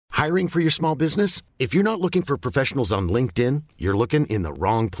Hiring for your small business? If you're not looking for professionals on LinkedIn, you're looking in the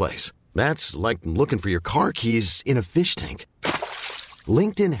wrong place. That's like looking for your car keys in a fish tank.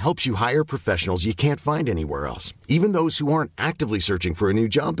 LinkedIn helps you hire professionals you can't find anywhere else, even those who aren't actively searching for a new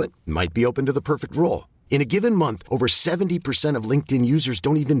job but might be open to the perfect role. In a given month, over 70% of LinkedIn users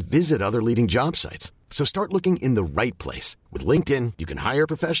don't even visit other leading job sites. So start looking in the right place. With LinkedIn, you can hire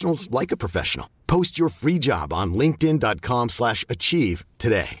professionals like a professional. Post your free job on linkedin.com/achieve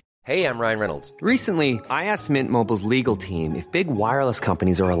today. Hey, I'm Ryan Reynolds. Recently, I asked Mint Mobile's legal team if big wireless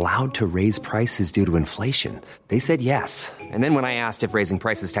companies are allowed to raise prices due to inflation. They said yes. And then when I asked if raising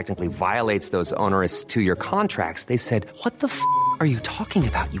prices technically violates those onerous 2-year contracts, they said, "What the f*** are you talking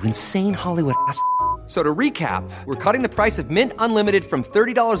about, you insane Hollywood ass?" So to recap, we're cutting the price of Mint Unlimited from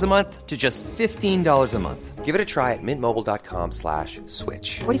 $30 a month to just $15 a month. Give it a try at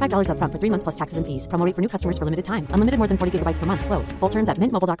mintmobile.com/switch. $45 up front for 3 months plus taxes and fees. Promo rate for new customers for limited time. Unlimited more than 40 gigabytes per month. Slows full terms at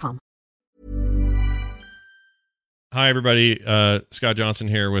mintmobile.com. Hi, everybody. Scott Johnson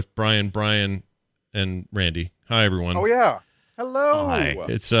here with Brian, and Randy. Hi, everyone. Oh, yeah. Hello. Hi.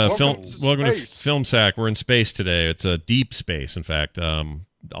 It's Welcome to space. Film Sack. We're in space today. It's a deep space, in fact,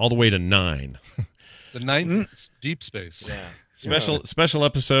 all the way to 9. The ninth deep space. Yeah. Special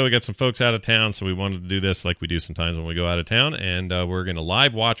episode. We got some folks out of town, so we wanted to do this like we do sometimes when we go out of town, and we're going to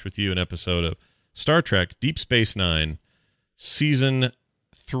live watch with you an episode of Star Trek Deep Space Nine, Season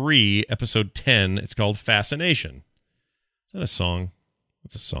 3, Episode 10. It's called Fascination. Is that a song?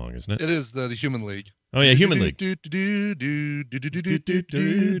 That's a song, isn't it? It is the Human League. Oh, yeah, Human League. I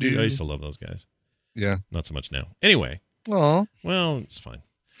I used to love those guys. Yeah. Not so much now. Anyway, Aw. well, it's fine.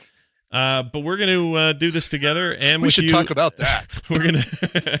 But we're going to do this together, and We with should you. talk about that. We're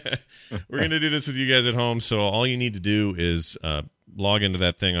gonna do this with you guys at home. So all you need to do is log into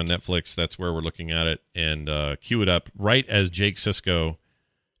that thing on Netflix. That's where we're looking at it, and cue it up right as Jake Sisko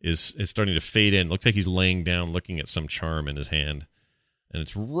is starting to fade in. Looks like he's laying down, looking at some charm in his hand, and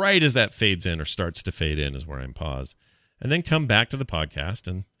it's right as that fades in or starts to fade in is where I'm paused, and then come back to the podcast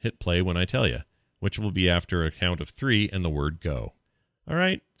and hit play when I tell you, which will be after a count of 3 and the word go. All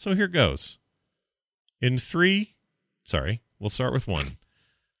right, so here goes. In 3, we'll start with 1.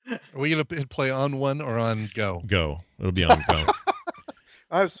 Are we going to hit play on 1 or on go? Go. It'll be on go.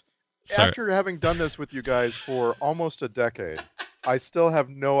 After having done this with you guys for almost a decade, I still have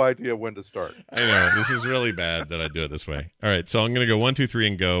no idea when to start. I know. This is really bad that I do it this way. All right, so I'm going to go 1, 2, 3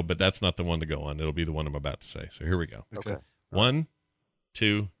 and go, but that's not the one to go on. It'll be the one I'm about to say. So here we go. Okay. 1,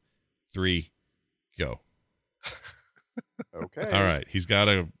 2, 3, go. Okay. All right. He's got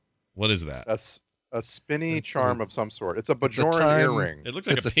what is that? That's a spinny It's charm a- of some sort. It's a it's a Bajoran time- earring. It looks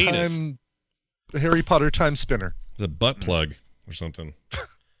like It's a penis. a Harry Potter time spinner. It's a butt plug or something.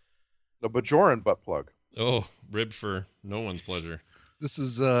 The Bajoran butt plug. Oh, ribbed for no one's pleasure. This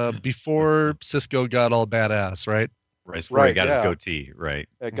is before Cisco got all badass, right? Right, it's where he Right, got his yeah. goatee, right?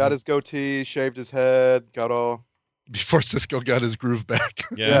 It got his goatee, shaved his head, got all... Before Cisco got his groove back.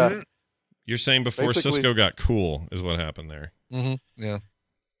 Yeah. You're saying before Basically- Cisco got cool is what happened there. Mm-hmm. Yeah.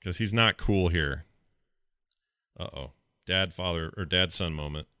 Because he's not cool here. Uh-oh. Dad-son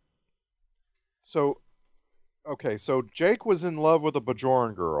moment. So, okay, so Jake was in love with a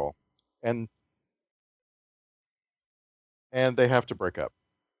Bajoran girl, and they have to break up.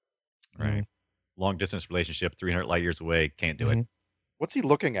 Right. Long distance relationship, 300 light years away, can't do it. What's he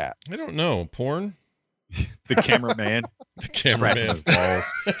looking at? I don't know. Porn? The cameraman, The scratching cameraman. his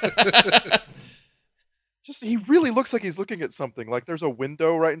balls. Just, he really looks like he's looking at something. Like there's a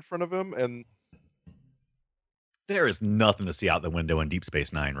window right in front of him, and There is nothing to see out the window in Deep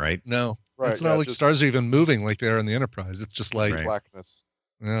Space Nine, right? No. Right, It's not yeah, like just- stars are even moving like they are in the Enterprise. It's just like, Right. blackness.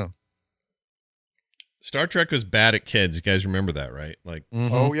 yeah. Star Trek was bad at kids. You guys remember that, right? Like,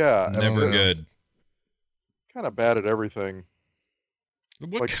 Mhm. Oh, yeah. and never yeah. good. Kind of bad at everything.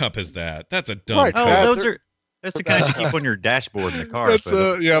 What Like- cup is that? That's a dumb Right, cup. Oh, bad- those are that's the kind you keep on your dashboard in the car. That's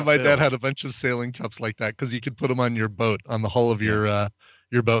so yeah. that's My good. dad had a bunch of sailing cups like that because you could put them on your boat, on the hull of your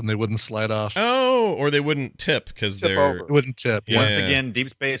boat, and they wouldn't slide off. Oh, or they wouldn't tip because Tip they're... over. It wouldn't tip. Yeah. Once again,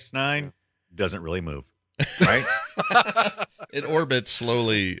 Deep Space Nine doesn't really move, right? It orbits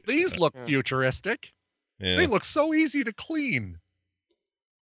slowly. These look Yeah. futuristic. Yeah. They look so easy to clean.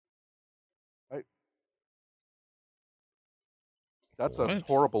 That's a What?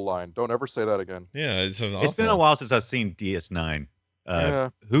 horrible line. Don't ever say that again. Yeah, it's It's been a while since I've seen DS9. Yeah.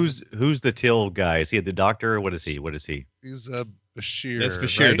 Who's the Till guy? Is he the doctor? What is he? What is he? He's Bashir. That's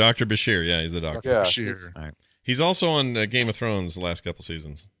Bashir, right? Dr. Bashir. Yeah, he's the doctor. Yeah. Bashir. He's also on Game of Thrones the last couple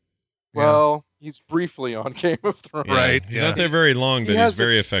seasons. Well, he's briefly on Game of Thrones. Yeah. Right, He's yeah. not there very long, but He he's has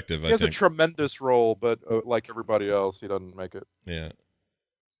very effective, He I has a think. tremendous role, but like everybody else, he doesn't make it. Yeah.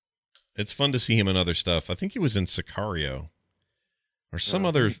 It's fun to see him in other stuff. I think he was in Sicario, or some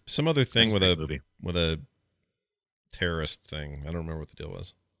other thing with a terrorist thing. I don't remember what the deal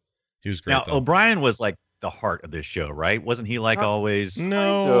was. He was great. Now though. O'Brien was like the heart of this show, right? Wasn't he like always?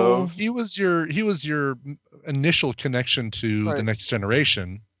 No, He was your initial connection to the Next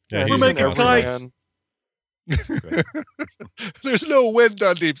Generation. Yeah, We're he's making awesome. flights. There's no wind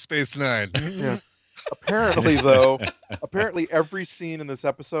on Deep Space Nine. Yeah. Apparently, though, every scene in this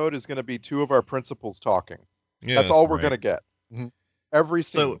episode is going to be two of our principals talking. Yeah, that's all we're right. going to get. Mhm. Every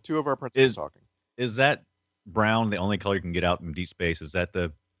scene, So two of our principals talking. Is that brown the only color you can get out in deep space? Is that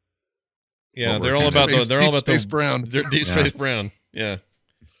the? Yeah, What they're was all Deep about Space- they're all Deep about Space the Brown. They're Deep Yeah. Space Brown. Yeah,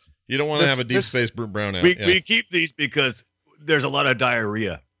 you don't want to have a Deep Space Brown out. Yeah. We keep these because there's a lot of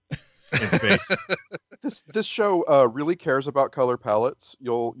diarrhea in space. This show really cares about color palettes.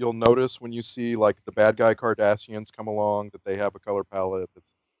 You'll notice when you see like the bad guy Kardashians come along that they have a color palette that's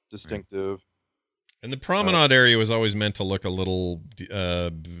distinctive. And the promenade area was always meant to look a little,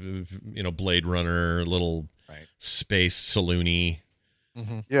 Blade Runner, a little space saloony.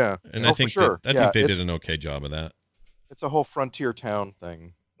 Mm-hmm. Yeah, And oh, I think for sure. I think they did an okay job of that. It's a whole frontier town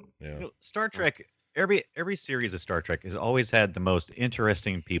thing. Yeah. Star Trek. Every series of Star Trek has always had the most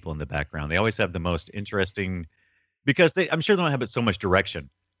interesting people in the background. They always have the most interesting because I'm sure they don't have so much direction.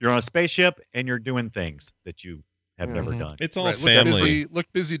 You're on a spaceship and you're doing things that you have never done. It's all Right, family. Look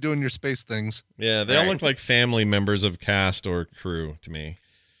busy doing your space things. Yeah, they all look like family members of cast or crew to me.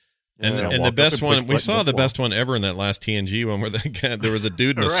 And Yeah. and the best one we saw the best one ever in that last TNG one where there was a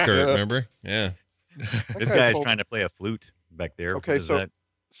dude in a skirt. Remember? Yeah. This guy's trying to play a flute back there. Okay, What is that?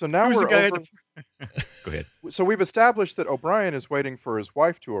 so now Who's the we're guy over. Go ahead. So we've established that O'Brien is waiting for his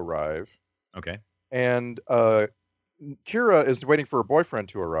wife to arrive, Okay. and Kira is waiting for her boyfriend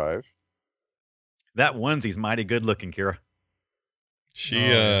to arrive. That onesie's mighty good looking, Kira.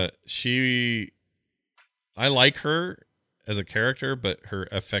 She I like her as a character, but her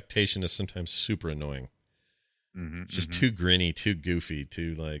affectation is sometimes super annoying. Mm-hmm, It's just too grinny, too goofy,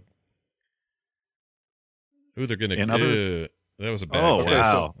 too like. Ooh, they're gonna. That was a bad. Oh kiss.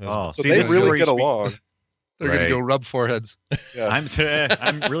 wow! That was- So they really get along. They're going to go rub foreheads. Yeah.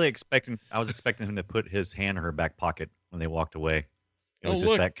 I'm really expecting. I was expecting him to put his hand in her back pocket when they walked away. It was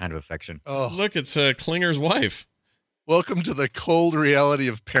just that kind of affection. Oh, Look, it's Klinger's wife. welcome to the cold reality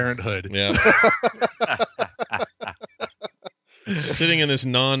of parenthood. Yeah. Sitting in this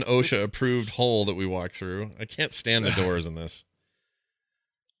non-OSHA approved hole that we walk through. I can't stand the doors in this.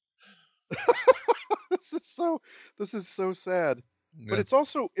 This is so sad. Yeah. But it's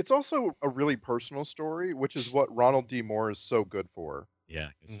also a really personal story, which is what Ronald D. Moore is so good for. Yeah,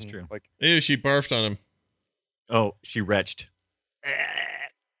 this is true. Like, Ew, she barfed on him. Oh, she retched.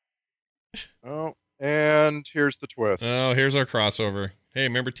 oh, and here's the twist. Oh, here's our crossover. Hey,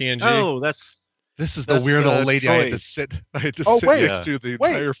 remember TNG? Oh, This is the That's, weird old lady I had Troy. to sit next to the Wait,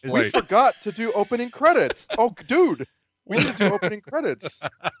 entire we flight. forgot to do opening credits. Oh, dude, we need to do opening credits.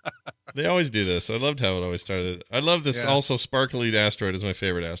 They always do this. I loved how it always started. I love this. Yeah. Also, Sparkly asteroid is my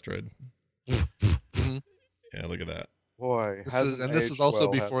favorite asteroid. Mhm. Yeah, look at that. Boy, This is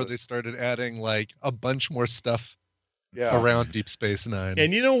also before they started adding like a bunch more stuff around Deep Space Nine.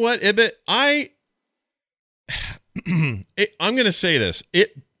 And you know what, Ibit? I'm going to say this.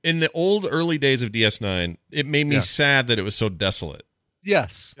 In the early days of DS9, it made me sad that it was so desolate.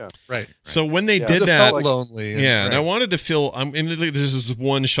 Yes. Yeah. Right. So when they did It that, felt lonely. and I wanted to feel. There's this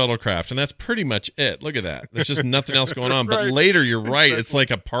one shuttlecraft, and that's pretty much it. Look at that. There's just nothing else going on. But Right. later, you're right. It's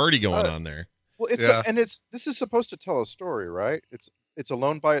like a party going on there. Well, this is supposed to tell a story, right? It's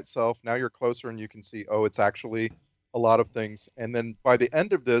alone by itself. Now you're closer, and you can see. Oh, it's actually a lot of things. And then by the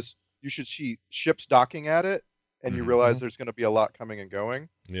end of this, you should see ships docking at it, and you realize there's going to be a lot coming and going.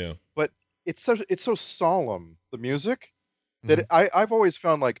 Yeah. But it's so solemn, the music, that I've always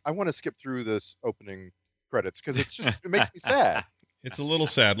found like I want to skip through this opening credits because it makes me sad. It's a little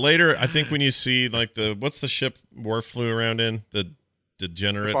sad. Later, I think when you see like what's the ship Worf flew around in? The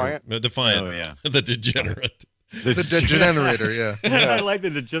Degenerate? Defiant. Oh, yeah. The Degenerate. The Degenerator, yeah. I like the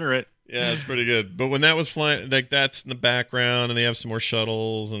Degenerate. Yeah, it's pretty good. But when that was flying, like that's in the background, and they have some more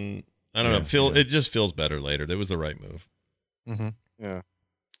shuttles, and I don't know. It just feels better later. That was the right move. Mm-hmm. Yeah.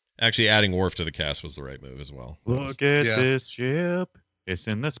 Actually, adding Worf to the cast was the right move as well. Look at this ship. It's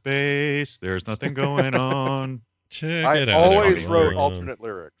in the space. There's nothing going on. Check I it out. always wrote everyone. alternate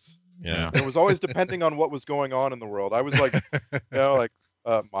lyrics. Yeah. It was always depending on what was going on in the world. I was like,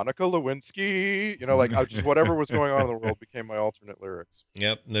 Monica Lewinsky, I just whatever was going on in the world became my alternate lyrics.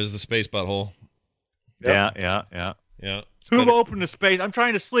 Yep. And there's the space butthole. Yeah. Yeah. Who opened the space? I'm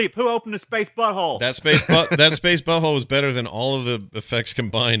trying to sleep. Who opened the space butthole? That space butthole was better than all of the effects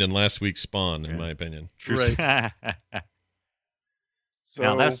combined in last week's Spawn, in my opinion. Right. So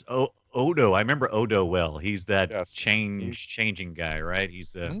Now that's Odo. I remember Odo well. He's that Yes. changing guy, right?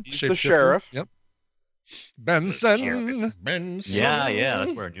 He's the he's the Shapeshifter. sheriff. Yep. Benson. Sheriff. Benson. yeah.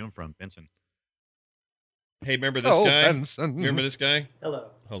 That's where I knew him from, Benson. Hey, remember this guy? Benson. Remember this guy? Hello.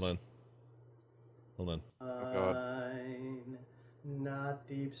 Hold on. God. I'm not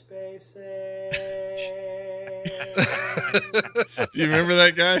deep space. Do you remember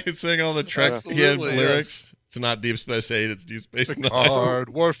that guy who sang all the tracks? He had Absolutely, lyrics. It's not Deep Space 8, it's Deep Space 9. Hard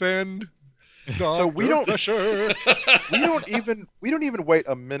Warfend. So we don't Pressure. we don't even wait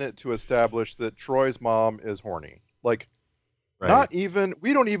a minute to establish that Troy's mom is horny. Like Right.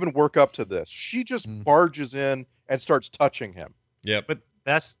 we don't even work up to this. She just barges in and starts touching him. Yep. But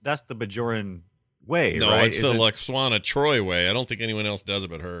that's the Bajoran way, No, right? it's the Laxwana Troy way. I don't think anyone else does it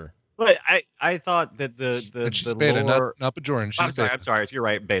but her. But I thought that the And she's the beta, lore... not Bajoran. She's I'm beta. sorry. You're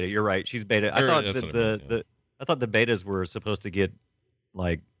right, beta. You're right. She's beta. I Or, thought that's that what I meant, yeah. I thought the betas were supposed to get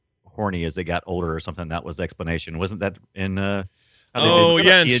like horny as they got older or something. That was the explanation. Wasn't that in? Oh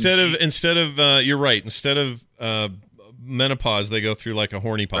yeah, instead TNG? of you're right. Instead of menopause, they go through like a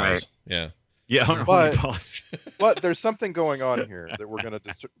horny pause. Right. Yeah. Yeah, But- horny pause. But there's something going on here that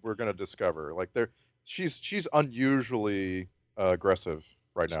we're gonna discover. Like she's unusually aggressive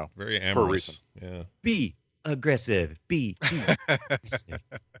right now. Very For a reason. amorous. Yeah. Be aggressive. Be aggressive.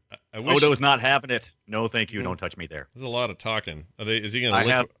 I wish Odo's not having it. No, thank you. Don't touch me there. there's a lot of talking. Is he gonna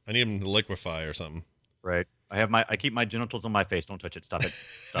I need him to liquefy or something. Right. I keep my genitals on my face. Don't touch it. Stop it.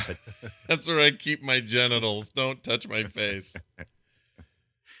 Stop it. That's where I keep my genitals. Don't touch my face.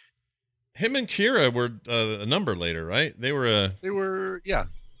 Him and Kira were a number later, right? They were They were, yeah.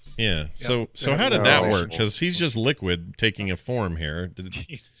 yeah. So Yeah, how did no. that work? Because he's just liquid taking a form here.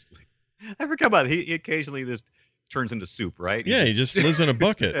 Jesus. I forgot about it. He occasionally just turns into soup, right? Yeah, he just lives in a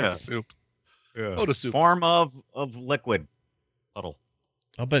bucket. Yeah. Soup. Yeah. Odo soup. Form of liquid puddle.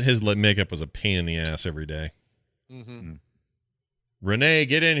 I'll bet his makeup was a pain in the ass every day. Mm-hmm. Renee,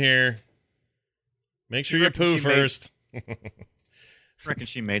 get in here. Make sure you reckon poo she made- first. I reckon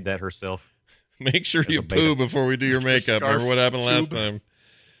she made that herself. Make sure There's you a beta. poo before we do your makeup. scarf Remember what happened last tube.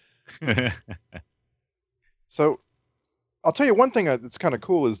 time? So I'll tell you one thing that's kind of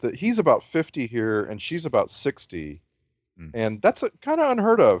cool is that he's about 50 here and she's about 60. And that's kind of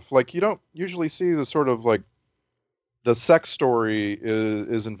unheard of. Like you don't usually see the sort of like the sex story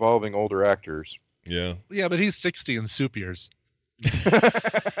is involving older actors. Yeah. Yeah, but he's 60 in soup years.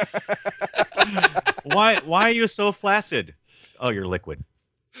 Why are you so flaccid? Oh, you're liquid.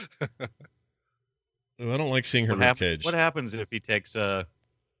 Oh, I don't like seeing her ribcage. What happens if he takes I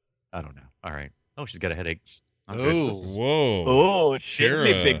don't know. All right. Oh, she's got a headache. I'm good. Oh. This is- Whoa. Oh, it's Shara.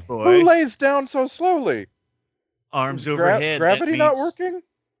 me, big Who boy. lays down so slowly? Arms Is overhead. that Gravity not means- working?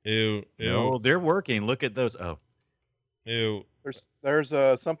 Ew. Ew. No, they're working. Look at those. Oh, Ew. There's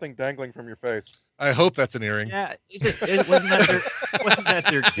something dangling from your face. I hope that's an earring. yeah. Wasn't that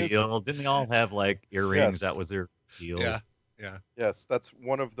their deal? Didn't they all have like earrings? Yes. That was their deal. Yeah. Yes, that's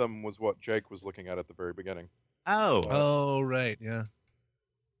one of them was what Jake was looking at the very beginning. Oh. Oh, right. Yeah.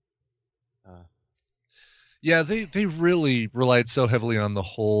 Uh. Yeah, they really relied so heavily on the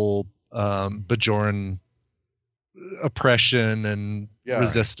whole Bajoran oppression and Yeah.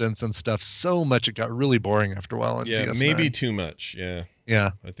 resistance and stuff so much it got really boring after a while on Yeah, DS9. maybe too much. Yeah,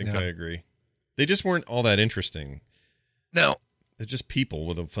 Yeah. I think Yeah. I agree. They just weren't all that interesting. No. They're just people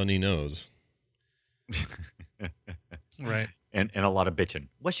with a funny nose. Right. and a lot of bitching.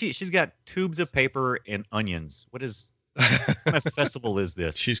 Well, she's got tubes of paper and onions. What kind of festival is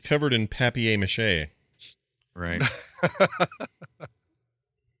this? She's covered in papier-mâché. right.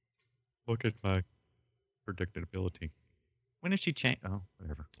 Look at my predictability. When did she change? Oh,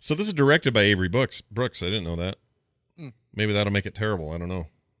 whatever. So this is directed by Avery Brooks. I didn't know that. Hmm. Maybe that'll make it terrible. I don't know.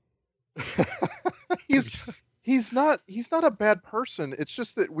 He's not a bad person. It's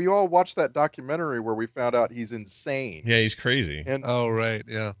just that we all watched that documentary where we found out he's insane. Yeah, he's crazy. And Oh, right.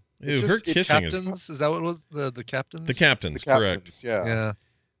 Yeah. Ew, just- her it kissing is Captains? Is that what it was? The captains? the captains, the correct? captains, yeah. Yeah.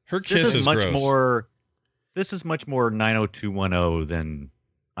 Her This kiss is is much gross. more. This is much more 90210 than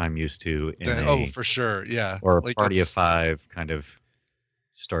I'm used to in Oh, for sure. Yeah. or a Like, Party of it's- Five kind of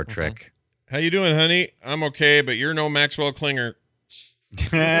Star Trek. How you doing, honey? I'm okay, but you're no Maxwell Klinger.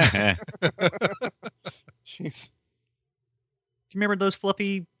 Jeez. Do you remember those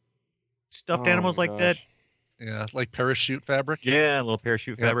fluffy stuffed Oh, animals my like that? gosh. Yeah. Like parachute fabric. Yeah, a little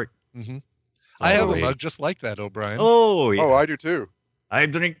parachute Yeah. fabric. Mm-hmm. It's I all have the a way. mug just like that, O'Brien. Oh, yeah. Oh, I do too. I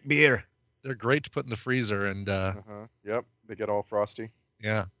drink beer. They're great to put in the freezer, and Yep, they get all frosty.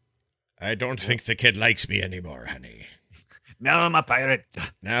 yeah. I don't think the kid likes me anymore, honey. Now I'm a pirate.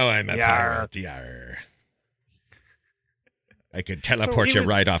 Now I'm a pirate. Yar. I could teleport you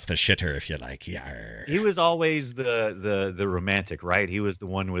right off the shitter if you like. Yar. He was always the romantic, right? He was the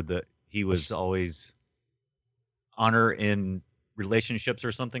one with he was always honor in relationships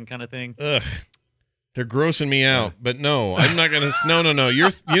or something kind of thing. Ugh. They're grossing me out, but no, I'm not gonna. No. You're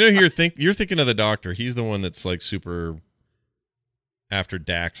thinking of the Doctor. He's the one that's like super after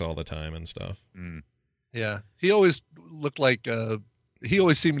Dax all the time and stuff. Mm. Yeah, he always looked like. He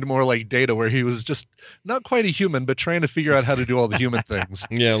always seemed more like Data, where he was just not quite a human, but trying to figure out how to do all the human things.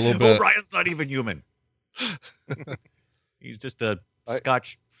 Yeah, a little bit. O'Brien's not even human. He's just a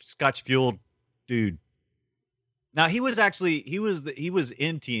Scotch fueled dude. Now he was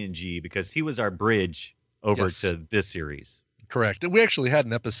in TNG because he was our bridge over to this series. Correct. And we actually had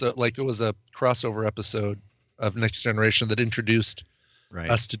an episode, like it was a crossover episode of Next Generation that introduced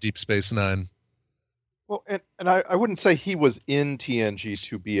us to Deep Space Nine. Well, and I wouldn't say he was in TNG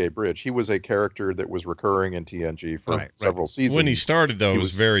to be a bridge. He was a character that was recurring in TNG for several seasons. When he started, though, he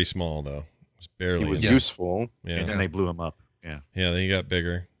was very small, though. It was barely. He was useful. Yeah. And then they blew him up. Yeah. Yeah, then he got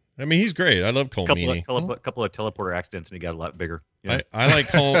bigger. I mean, he's great. I love Cole Meany. Couple of teleporter accidents, and he got a lot bigger. Yeah. I like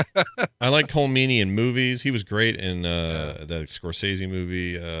Cole. I like Cole Meany in movies. He was great in the Scorsese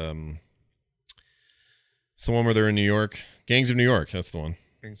movie. It's the one where they're in New York. Gangs of New York. That's the one.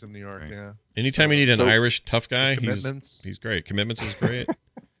 Gangs of New York. Yeah. Anytime you need an Irish tough guy, Commitments. he's great. Commitments is great.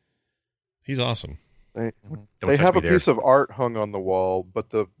 He's awesome. They have a piece of art hung on the wall, but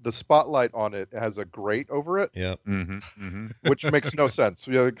the spotlight on it has a grate over it. Yeah. Which makes no sense.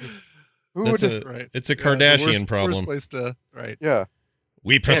 It's a Kardashian problem. Worst place to, Yeah.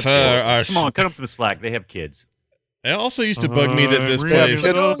 We prefer our... Come on, cut them some slack. They have kids. It also used to bug me that this place...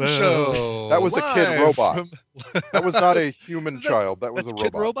 That was a kid robot. That was not a human child. That was a robot.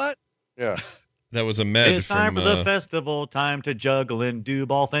 Kid robot? Yeah. That was a med. It's time for the festival. Time to juggle and do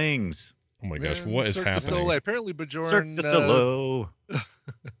ball things. Oh my gosh, what is happening? Apparently, Bajoran... Cirque du Soleil.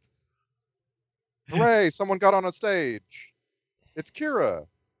 Hooray, someone got on a stage. It's Kira.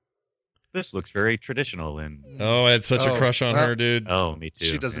 This looks very traditional. And I had such a crush on her, dude. Oh, me too.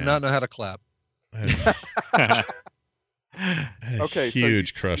 She does not know how to clap. I had a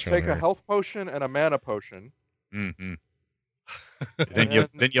huge crush on her. Take a health potion and a mana potion. Mm-hmm. then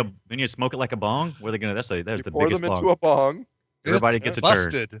you smoke it like a bong. Where are they gonna? That's the biggest bong. Pour them into a bong. Everybody gets a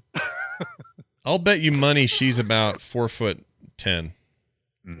busted. turn. I'll bet you money she's about 4'10".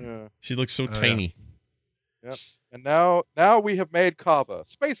 Yeah. She looks so tiny. Yep. And now we have made Kava,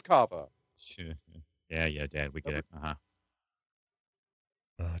 Space Kava. Yeah, Dad, we get it.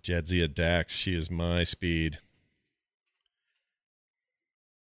 Jadzia Dax, she is my speed.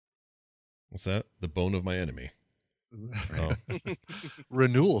 What's that? The bone of my enemy. Oh.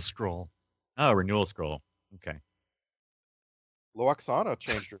 Renewal scroll. Oh, renewal scroll. Okay. Loaxana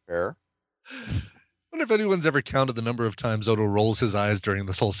changed her hair. I wonder if anyone's ever counted the number of times Odo rolls his eyes during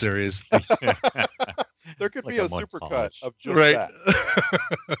this whole series. There could be a supercut of just that.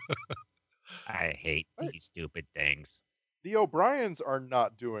 I hate these stupid things. The O'Briens are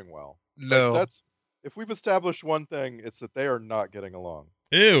not doing well. No. If we've established one thing, it's that they are not getting along.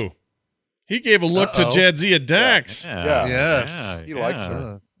 Ew. He gave a look to Jadzia Dax. Yeah. Yes. He likes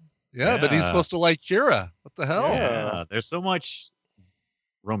her. Yeah, but he's supposed to like Kira. What the hell? Yeah. There's so much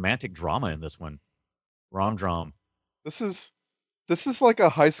romantic drama in this one. Rom-drom. This is like a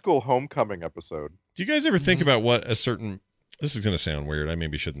high school homecoming episode. Do you guys ever think about what a certain... This is going to sound weird. I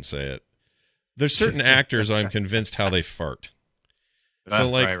maybe shouldn't say it. There's certain actors I'm convinced how they fart. So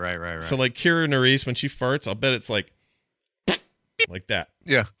like, right. So like Kira Nerys, when she farts, I'll bet it's like that.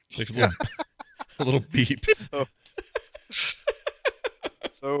 Yeah. It's like a little beep.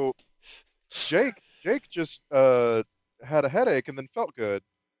 So Jake just had a headache and then felt good.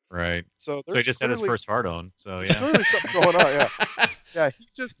 Right. So he just had his first fart on. So there's clearly something going on. Yeah. Yeah.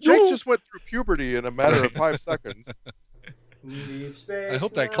 Jake just went through puberty in a matter of 5 seconds. I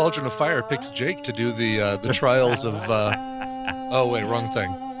hope that Cauldron of Fire picks Jake to do the trials of. Oh wait, wrong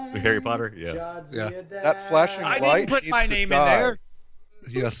thing. Harry Potter. Yeah. That flashing light. I didn't put my name in there.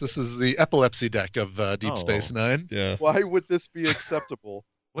 Yes, this is the epilepsy deck of Deep Space Nine. Yeah. Why would this be acceptable?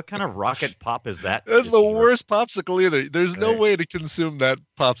 What kind of rocket pop is that? It's the worst popsicle either. There's no way to consume that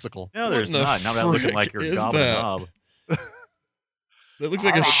popsicle. No, there's not. Now that looking like your goblin knob. That looks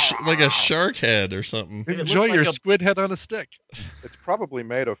like a shark head or something. Enjoy your squid head on a stick. It's probably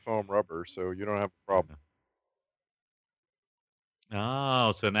made of foam rubber, so you don't have a problem.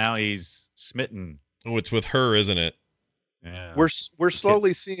 Oh, so now he's smitten. Oh, it's with her, isn't it? Yeah. We're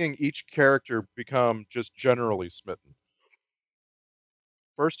slowly seeing each character become just generally smitten.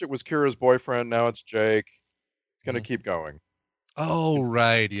 First it was Kira's boyfriend, now it's Jake. It's going to keep going. Oh,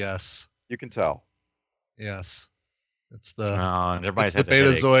 right. Yes. You can tell. Yes. It's and everybody it's has the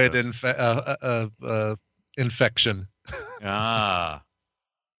a headache, Betazoid infection. Ah.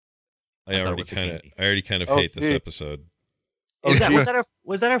 I already kind of hate this episode. Was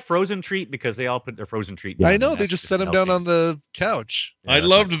that a frozen treat? Because they all put their frozen treat down. I know, they just set him down on the couch. I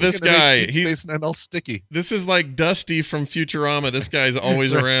loved this guy. He's all sticky. This is like Dusty from Futurama. This guy's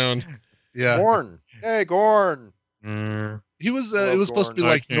always around. Yeah. Gorn. Hey, Gorn. He was it was supposed to be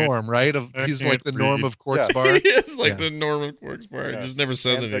like Norm, right? He's like the Norm of Quark's Bar. He is like the Norm of Quark's Bar. He just never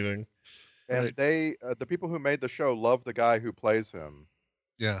says anything. And they the people who made the show love the guy who plays him.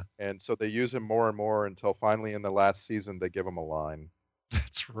 Yeah. And so they use him more and more until finally in the last season they give him a line.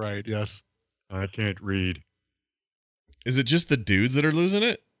 That's right, yes. I can't read. Is it just the dudes that are losing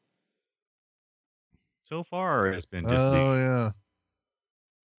it? So far, it's been just dudes. Yeah.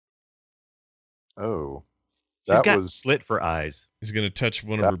 Oh. She's got slit for eyes. He's going to touch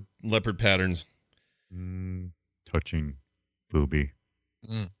one of her leopard patterns. Touching booby.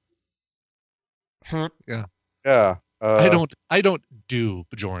 Yeah. Yeah. I don't do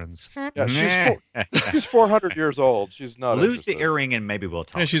Bajorans. Yeah, she's 400 years old. She's not Lose interested. the earring and maybe we'll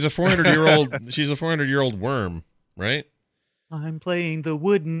talk. Yeah, she's a 400-year-old. She's a 400-year-old worm, right? I'm playing the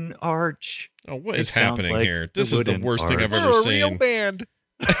wooden arch. Oh, what is happening here? This is the worst thing I've ever We're a seen. real band.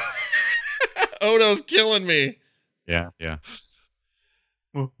 Odo's killing me. Yeah. That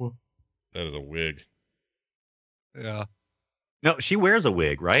is a wig. Yeah. No, she wears a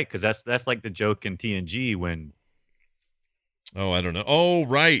wig, right? Because that's like the joke in TNG when. Oh, I don't know. Oh,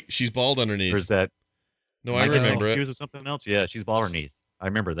 right. She's bald underneath. Or is that? No, I remember it. She was with something else. Yeah, she's bald underneath. I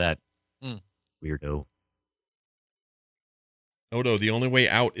remember that. Weirdo. Odo, the only way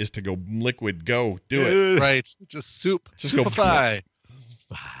out is to go liquid. Go. Do it. Right. Just soup. Just Soupify.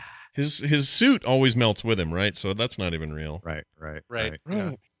 go. His suit always melts with him, right? So that's not even real. Right.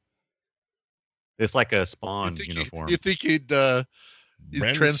 Yeah. It's like a Spawn uniform. You think he'd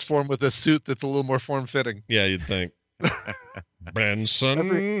transform with a suit that's a little more form-fitting? Yeah, you'd think.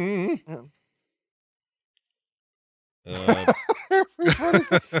 Benson.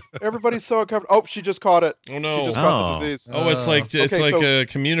 Everybody's so uncovered. Oh, she just caught it. Oh no! She just caught the disease. Oh, it's like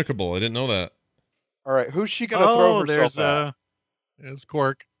communicable. I didn't know that. All right, who's she gonna throw herself at? There's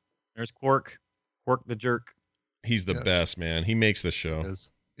Quark. There's Quark. Quark the jerk. He's the best, man. He makes the show.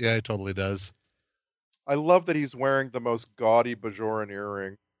 Yeah, he totally does. I love that he's wearing the most gaudy Bajoran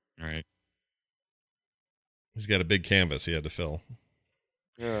earring. Right. He's got a big canvas he had to fill.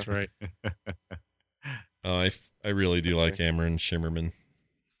 Yeah. That's right. I really do like Amron Shimmerman.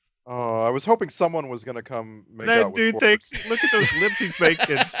 Oh, I was hoping someone was going to come make that out dude with thinks, look at those lips he's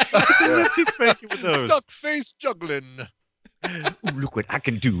making. Look at the lips he's making with those. Duck face juggling. Ooh, look what I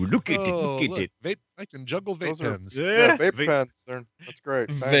can do. Look at it. Look at it. Vape, I can juggle vape pens. Yeah, vape pens. That's great.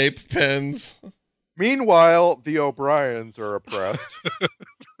 Thanks. Vape pens. Meanwhile, the O'Briens are oppressed.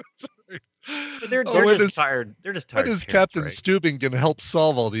 They're just tired. They're just tired. How does Captain Stubing can help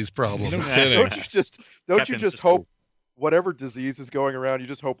solve all these problems? No kidding. Don't you just hope whatever disease is going around, you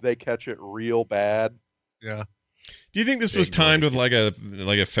just hope they catch it real bad? Yeah. Do you think this was timed with like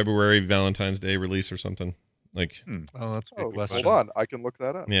a February Valentine's Day release or something? Like, oh, that's a good question. Hold on, I can look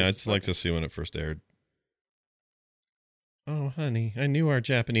that up. Yeah, I'd like to see when it first aired. Oh, honey, I knew our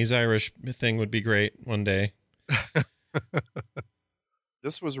Japanese-Irish thing would be great one day.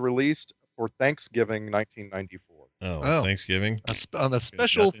 This was released for Thanksgiving 1994. Oh, Thanksgiving? On a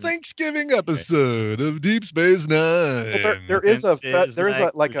special Thanksgiving episode of Deep Space Nine. Well, there is a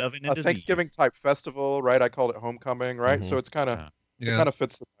Thanksgiving type festival, right? I called it Homecoming, right? Mm-hmm. So it's kind of it kind of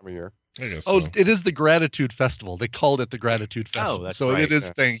fits the time of year. I guess so. So. It is the Gratitude Festival. They called it the Gratitude Festival. That's so right. it is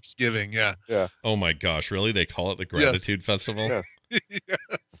Thanksgiving, yeah. Yeah. Oh my gosh, really? They call it the Gratitude Festival? Yes.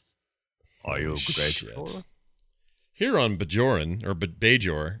 Yes. Are you grateful? Here on Bajoran, or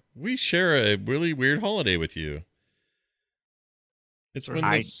Bajor, we share a really weird holiday with you. It's when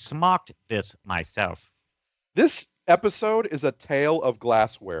I smocked this myself. This episode is a tale of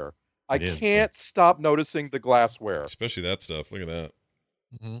glassware. I can't stop noticing the glassware. Especially that stuff. Look at that.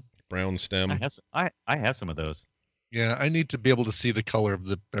 Mm-hmm. Brown stem. I have some of those. Yeah, I need to be able to see the color of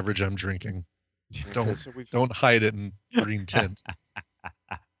the beverage I'm drinking. Don't hide it in green tint.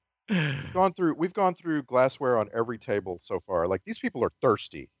 We've gone through glassware on every table so far. Like, these people are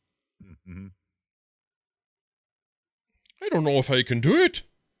thirsty. Mm-hmm. I don't know if I can do it.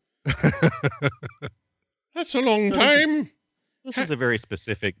 That's a long time. This is a very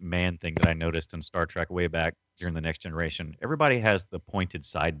specific man thing that I noticed in Star Trek way back during the Next Generation. Everybody has the pointed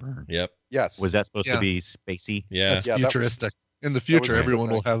sideburn. Yep. Yes. Was that supposed Yeah. to be spacey? Yeah. That's Yeah, that was- futuristic. In the future, just a everyone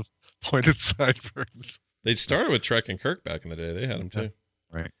will thing. have pointed sideburns. They started with Trek and Kirk back in the day. They had them too.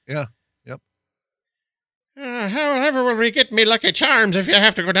 Right. Yeah. Yep. However will we get me Lucky Charms if you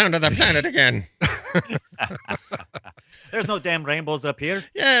have to go down to the planet again? There's no damn rainbows up here.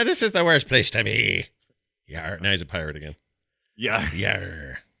 Yeah, this is the worst place to be. Yar. Now he's a pirate again. Yeah.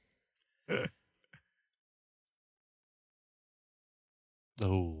 Yar.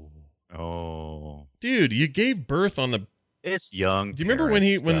 Oh. Dude, you gave birth on the. It's young. Do you remember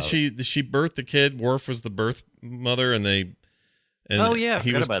when she birthed the kid? Worf was the birth mother, and they. And Oh, yeah, I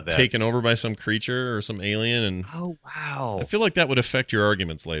he forgot was about that. taken over by some creature or some alien, and Oh, wow. I feel like that would affect your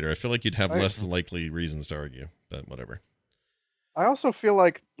arguments later. I feel like you'd have I- less likely reasons to argue, but whatever. I also feel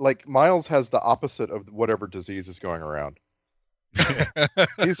like Miles has the opposite of whatever disease is going around.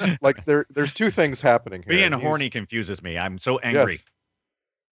 He's like there's two things happening here. Being He's- horny confuses me. I'm so angry. Yes.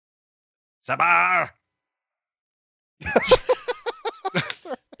 Sabar!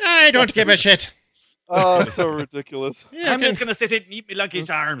 I don't give a shit. Oh, so ridiculous. Yeah, I'm just going to sit here and eat me Lucky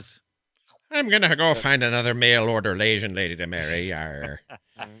Charms. I'm gonna go find another mail order Asian lady to marry. Yar.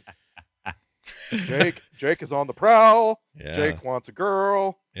 Jake is on the prowl. Yeah. Jake wants a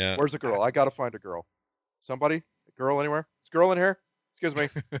girl. Yeah. Where's a girl? I gotta find a girl. Somebody? A girl anywhere? Is a girl in here? Excuse me.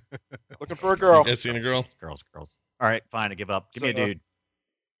 Looking for a girl. You guys seen a girl? Girls. All right, fine. I give up. Give me a So, dude.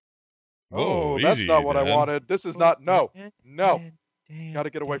 Oh, Whoa, that's easy, not what I Dad. wanted. This is not. No. No. Damn. Got to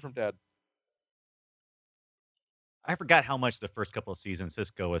get away from Dad. I forgot how much the first couple of seasons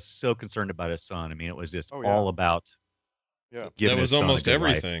Cisco was so concerned about his son. I mean, it was just Oh, yeah. all about Yeah. giving That was his son a almost good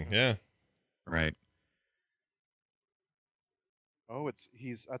life. everything. Yeah. Right. Oh,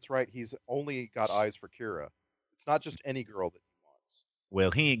 that's right. He's only got eyes for Kira. It's not just any girl that he wants.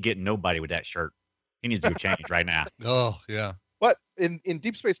 Well, he ain't getting nobody with that shirt. He needs to go change right now. Oh, yeah. But in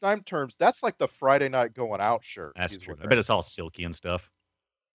Deep Space Nine terms, that's like the Friday night going out shirt. That's he's true. I wearing. bet it's all silky and stuff.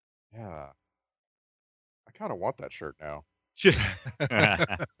 Yeah. I kind of want that shirt now.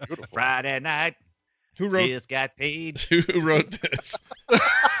 Beautiful. Friday night, Who wrote? just got paid. Who wrote this?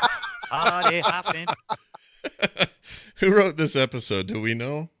 Party hopping. Who wrote this episode? Do we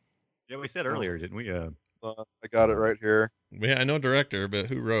know? Yeah, we said earlier, didn't we? I got it right here. Yeah, I know director, but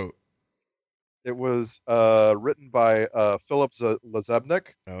who wrote? It was written by Philip Lazebnik.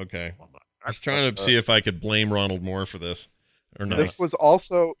 Okay. I was trying to see if I could blame Ronald Moore for this or not. This was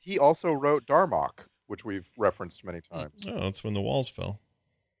he also wrote Darmok, which we've referenced many times. Oh, that's when the walls fell.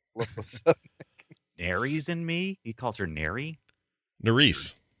 Philip Lazebnik. Nary's in me. He calls her Nary.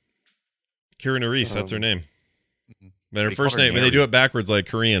 Nerys. Kira Nerys, that's her name. But her They call first her name, when they Neri. do it backwards like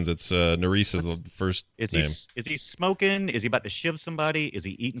Koreans, it's Nerys is the first Is name. he smoking? Is he about to shiv somebody? Is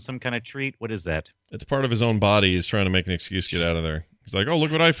he eating some kind of treat? What is that? It's part of his own body. He's trying to make an excuse to get out of there. He's like, oh,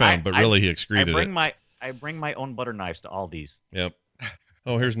 look what I found. But I- really, he I excreted bring it. I bring my own butter knives to all these. Yep.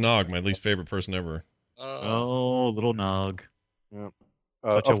 Oh, here's Nog, my least favorite person ever. Oh, little Nog. Of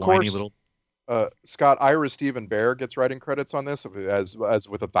Such a whiny course, little. Scott Ira Stephen Bear gets writing credits on this, as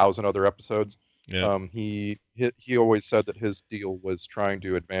with 1,000 other episodes. Yeah. He always said that his deal was trying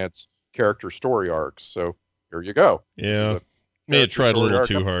to advance character story arcs. So here you go. Yeah. This May have character tried a story little arc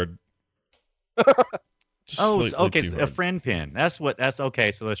too episode. hard. Just Oh, slightly okay. too So a hard. friend pin. That's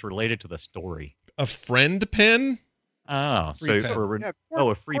okay. So that's related to the story. A friend pen? Oh, Free so pin. for Yeah,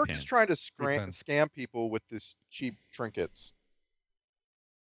 a free Quark pin. is trying to Free pin. scam people with these cheap trinkets.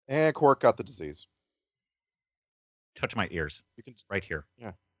 And Quark got the disease. Touch my ears You can right here.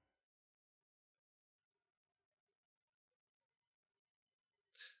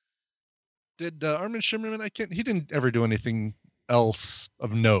 Did Armin Shimmerman? He didn't ever do anything else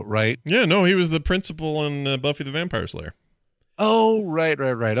of note, right? Yeah, no, he was the principal in Buffy the Vampire Slayer. Oh, right.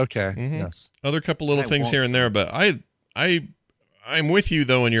 Okay. Mhm. Yes. Other couple little I things won't here and say. there, but I'm with you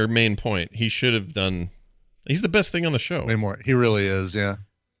though in your main point. He should have done. He's the best thing on the show, Way more. He really is. Yeah.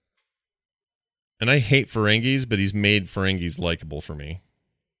 and I hate Ferengis, but he's made Ferengis likable for me.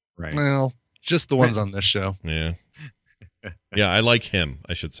 Right. Well, just the ones on this show. Yeah, yeah, I like him.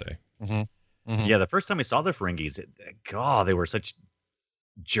 I should say. Mm-hmm. Yeah, the first time I saw the Ferengis, God, they were such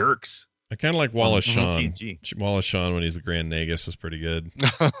jerks. I kind of like Wallace Mhm. Shawn. TNG. Wallace Shawn when he's the Grand Nagus is pretty good.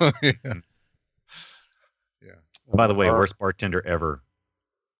 Yeah. By the way, Our- worst bartender ever.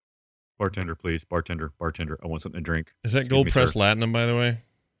 Bartender, please. Bartender. I want something to drink. Is that Excuse Gold me, Press sir. Latinum, by the way?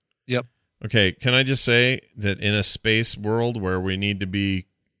 Yep. Okay, can I just say that in a space world where we need to be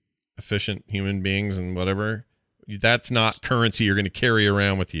efficient human beings and whatever, That's not currency you're going to carry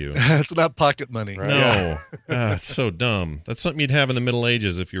around with you. It's not pocket money. Right. No. It's so dumb. That's something you'd have in the Middle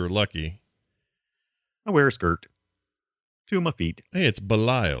Ages if you were lucky. I wear a skirt to my feet. Hey, it's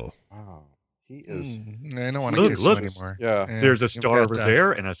Belial. Wow. He is. I don't want to kiss you anymore. Yeah. There's a you've star got over that.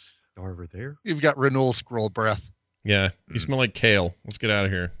 there and a star over there. You've got renewal scroll breath. Yeah, you smell like kale. Let's get out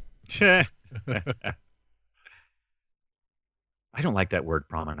of here. I don't like that word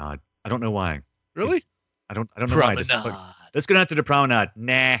promenade. I don't know why. Really? I don't know why. Let's go down to the promenade.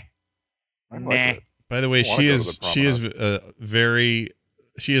 Nah. I Nah. like it. By the way, I wanna go to the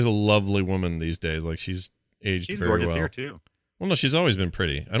she is a lovely woman these days. Like she's aged She's very gorgeous well. here too. Well, no, she's always been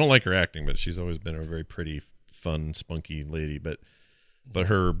pretty. I don't like her acting, but she's always been a very pretty, fun, spunky lady. But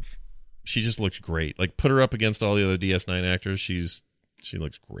she just looks great. Like put her up against all the other DS9 actors, she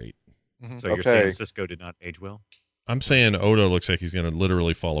looks great. So you're Okay. saying Cisco did not age well? I'm saying Odo looks like he's going to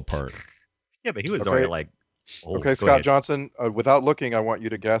literally fall apart. Yeah, but he was Okay. already like old. Okay, Go Scott ahead. Johnson, without looking, I want you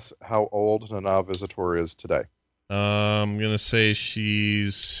to guess how old Nana Visitor is today. I'm going to say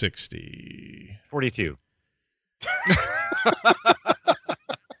she's 60. 42.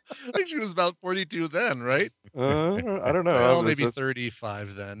 I think she was about 42 then, right? I don't know. Well, Is maybe this-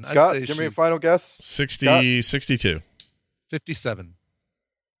 35 then. Scott, I'd say give me a she's final guess. 62. 57.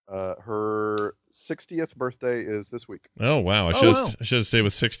 Her 60th birthday is this week. Oh, wow. I Oh, should have stayed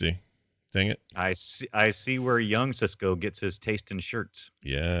with 60. Dang it. I see where young Cisco gets his taste in shirts.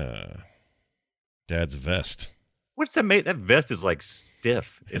 Yeah. Dad's vest. What's that mate? That vest is like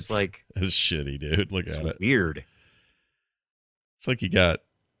stiff. It's like It's shitty, dude. Look it's at it. weird. It's like he got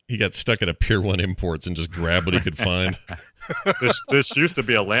stuck at a Pier 1 Imports and just grabbed what he could find. This used to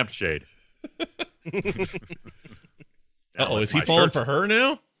be a lampshade. Uh-oh, is he falling for her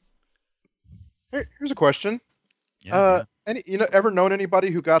now? Here's a question. Yeah. Ever known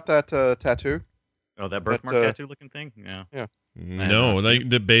anybody who got that tattoo? Oh, that birthmark tattoo looking thing? Yeah. No, like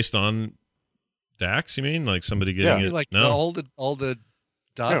based on Dax, you mean? Like somebody getting it? Like No. all the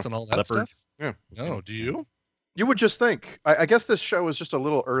dots Yeah. and all that Leopard. stuff? Yeah. No, do you? You would just think. I guess this show is just a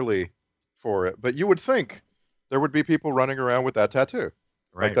little early for it, but you would think there would be people running around with that tattoo.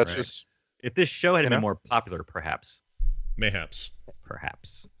 Right. Like that's right. just. If this show had You been know? more popular, perhaps. Mayhaps.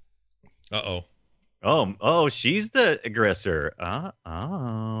 Perhaps. Uh-oh. Oh, she's the aggressor. Oh.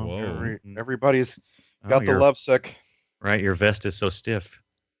 Whoa. Everybody's Oh, got the your- lovesick. Right, your vest is so stiff.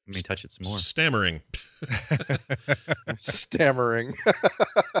 Let me touch it some more. Stammering. Stammering. Her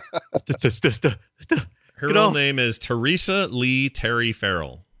Get real off. name is Teresa Lee Terry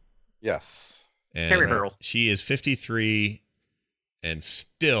Farrell. Yes. And Terry Farrell. She is 53 and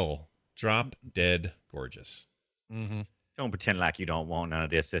still drop dead gorgeous. Mm-hmm. Don't pretend like you don't want none of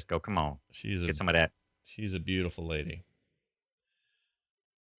this, Cisco. Come on. Get some of that. She's a beautiful lady.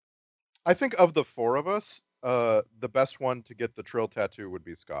 I think of the four of us, the best one to get the Trill tattoo would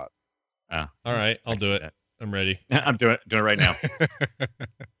be Scott. All right, I'll do it. that. I'm ready. I'm doing it right now.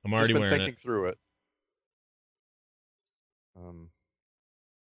 I'm already Just been wearing thinking it. through it.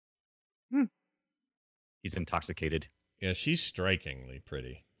 He's intoxicated. Yeah, she's strikingly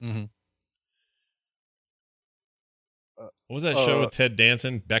pretty. Mm-hmm. What was that show with Ted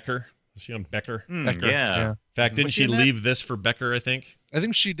Danson? Becker? Was she on Becker? Becker, Yeah. In fact, didn't Was she she in that? leave this for Becker, I think? I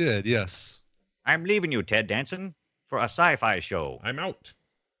think she did, yes. I'm leaving you, Ted Danson, for a sci-fi show. I'm out.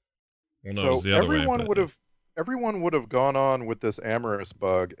 Well, no, it was So the other everyone way. would have gone on with this amorous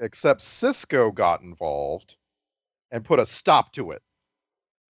bug, except Cisco got involved and put a stop to it.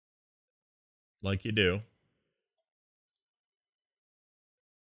 Like you do.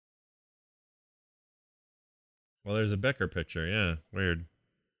 Well, there's a Becker picture. Yeah, weird.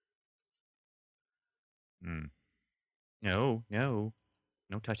 No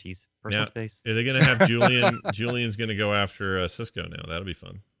touchies. Personal Yeah. space. Are they going to have Julian? Julian's going to go after Cisco now. That'll be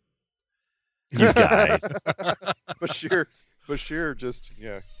fun. You guys. Bashir just,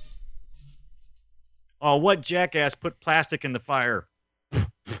 yeah. Oh, what jackass put plastic in the fire?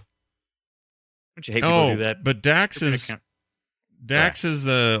 Don't you hate people who do that? But Dax They're gonna is count- Dax is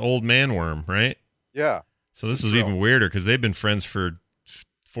the old man worm, right? Yeah. So this is even weirder because they've been friends for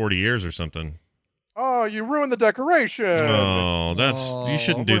 40 years or something. Oh, you ruined the decoration. Oh, you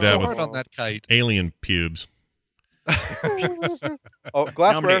shouldn't do worked that so with hard on that kite. alien pubes. Oh,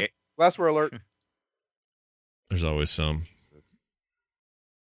 glassware. many- Glassware alert. There's always some.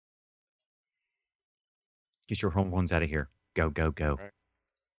 Get your hormones out of here. Go, go, go.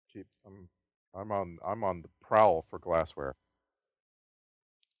 Right. I'm on the prowl for glassware.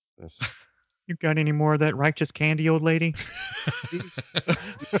 This You got any more of that righteous candy, old lady? these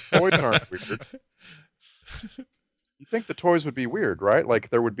toys aren't weird. You think the toys would be weird, right? Like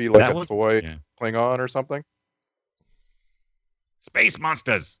there would be like That a was- toy yeah. Klingon or something. Space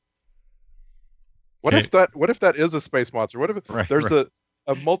monsters. What Okay. if that is a space monster? What if Right, there's right.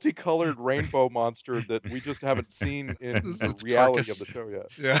 a multicolored rainbow monster that we just haven't seen in This is the its reality carcass. of the show yet?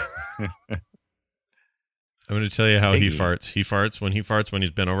 Yeah. I'm going to tell you how he Biggie. farts. He farts when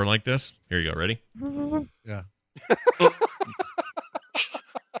he's been over like this. Here you go. Ready? Yeah.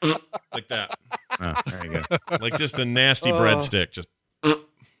 Like that. Oh, there you go. Like just a nasty breadstick. Just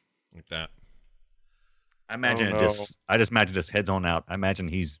like that. I imagine Oh, it no. just. I just imagine just heads on out. I imagine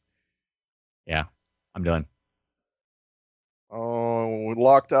he's. Yeah, I'm done. Oh,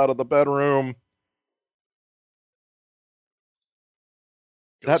 locked out of the bedroom.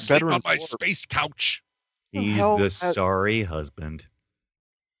 Go That sleep bedroom on my floor. space couch. The He's hell the that- sorry husband.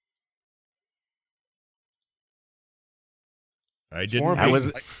 I It's more didn't. I Mean,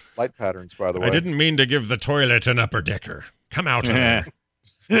 was- light patterns, by the way. I didn't mean to give the toilet an upper decker. Come out of there.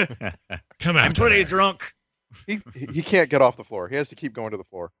 Come out. I'm of pretty there. drunk. He can't get off the floor. He has to keep going to the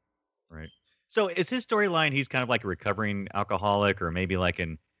floor. Right. So is his storyline? He's kind of like a recovering alcoholic, or maybe like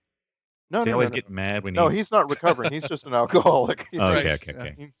an. No, Does he no, always no, get mad when no. he? He's not recovering. He's just an alcoholic. He's Oh, just-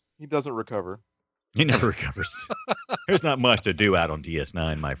 okay. He doesn't recover. He never recovers. There's not much to do out on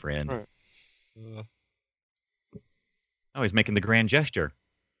DS9, my friend. Right. Oh, he's making the grand gesture.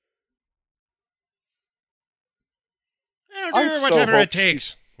 I'll I do so whatever hope it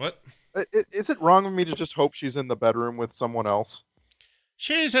takes. What? Is it wrong of me to just hope she's in the bedroom with someone else?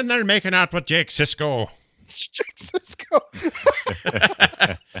 She's in there making out with Jake Sisko. Jake Sisko.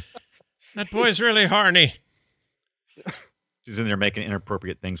 That boy's really horny. She's in there making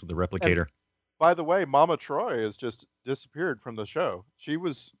inappropriate things with the replicator. By the way, Mama Troy has just disappeared from the show. She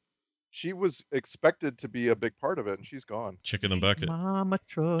was expected to be a big part of it, and she's gone. Chick in the bucket. Mama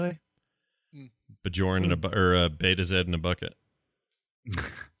Troy. Bajorn in or Beta Z in a bucket.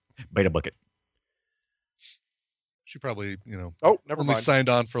 Beta bucket. She probably, Oh, never only mind. signed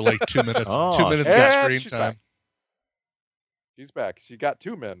on for like 2 minutes. Oh, 2 minutes of and screen she's time. back. She's back. She got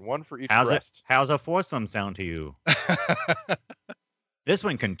 2 men, one for each How's breast. how's a foursome sound to you? This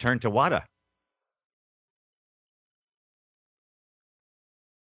one can turn to water.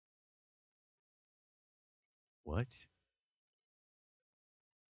 What?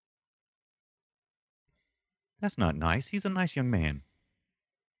 That's not nice. He's a nice young man.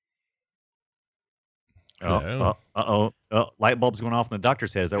 Hello. Light bulbs going off in the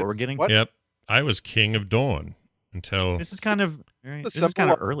doctor's head. Is that what we're It's- getting? what? Yep. I was king of dawn until This is kind of The this is kind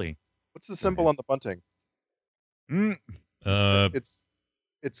symbol of early. What's the symbol on the bunting? Mm.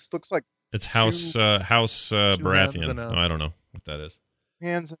 It looks like it's House hands Baratheon. and a- No, I don't know what that is.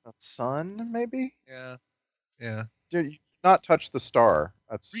 hands in the sun, maybe? Yeah. Yeah. Dude, you not touch the star.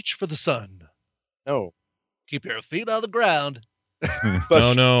 That's Reach for the sun. no. Keep your feet on the ground.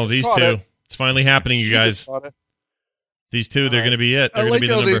 But No, these caught two. it. It's finally happening, you she guys. just caught it. These two, they're going to be it. I They're going like to be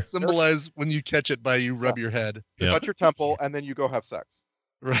the how number. they symbolize when you catch it by you rub your head. You Yep. touch your temple, and then you go have sex.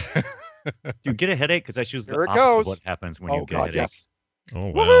 Right. Do you get a headache? Because that's usually Here the it opposite goes. of what happens when Oh you get a God, headache. yes. Oh,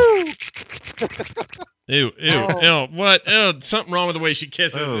 wow. Woohoo! Ew, Oh. ew. What? Ew, something wrong with the way she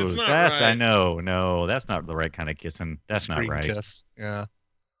kisses. Oh, It's not that's, right. I know. No, that's not the right kind of kissing. That's not Screen right. kiss. Yeah.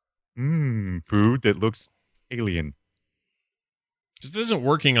 Food that looks alien. This isn't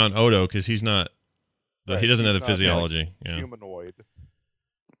working on Odo because he's not. Right, He doesn't have he's the not, physiology. Yeah. Humanoid.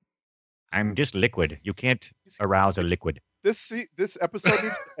 I'm just liquid. You can't arouse a liquid. This episode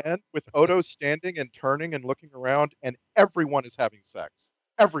needs to end with Odo standing and turning and looking around, and everyone is having sex.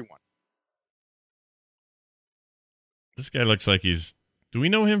 Everyone. This guy looks like he's. Do we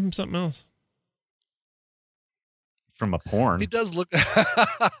know him from something else? From a porn. He does look.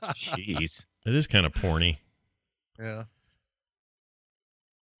 Jeez. It is kind of porny. Yeah.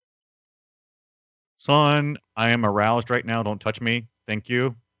 Son, I am aroused right now. Don't touch me. Thank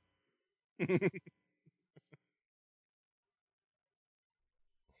you.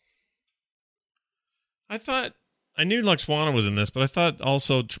 I thought. I knew Luxwana was in this, but I thought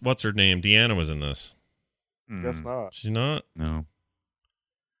also, what's her name? Deanna was in this. Guess Hmm, not. She's not? No.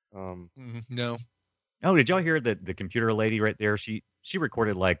 No. Oh, did y'all hear that the computer lady right there? She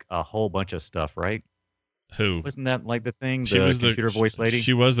recorded like a whole bunch of stuff, right? Who? Wasn't that like the thing? She The was computer voice lady?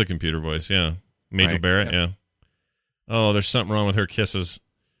 She was the computer voice, yeah. Major Right, Barrett, yeah. Oh, there's something wrong with her kisses.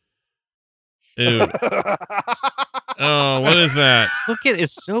 Ew. Oh, what is that? Look at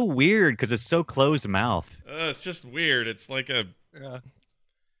it's so weird because it's so closed mouth. It's just weird. It's like a. Yeah.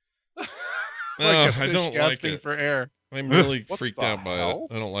 Oh, Like a I fish don't like gasping it. for air. I'm really What freaked the out by hell?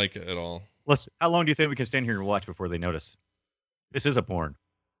 it. I don't like it at all. How long do you think we can stand here and watch before they notice? This is a porn.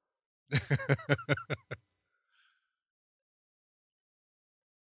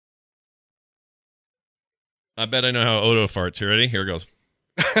 I bet I know how Odo farts. You ready? Here it goes.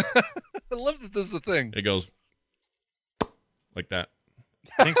 I love that this is a thing. It goes like that.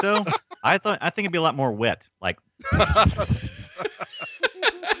 Think so? I think it'd be a lot more wet. Like,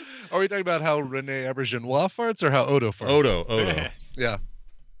 Are we talking about how Rene Auberginois farts or how Odo farts? Odo. Yeah.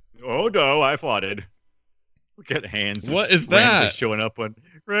 oh no, I farted. Look at hands. What is randomly that? showing up on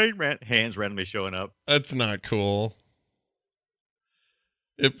hands randomly showing up. That's not cool.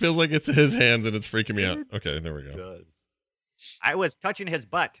 It feels like it's his hands and it's freaking me out. Okay, there we go. Does. I was touching his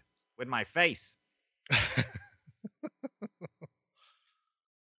butt with my face.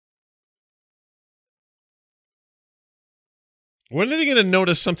 When are they going to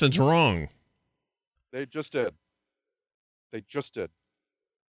notice something's wrong? They just did.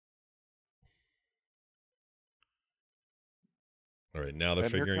 All right, now they're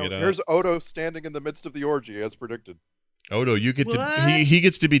And figuring it out. Here's Odo standing in the midst of the orgy, as predicted. Odo, you get What? to he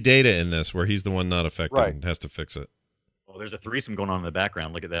gets to be Data in this, where he's the one not affected Right. and has to fix it. Oh, there's a threesome going on in the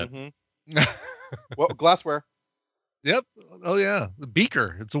background. Look at that. Mhm. Well, glassware. Yep. Oh yeah. The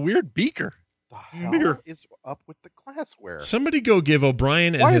beaker. It's a weird beaker. The hell Beer. is up with the glassware? Somebody go give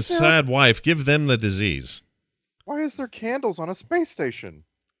O'Brien and Why his is there- sad wife, give them the disease. Why is there candles on a space station?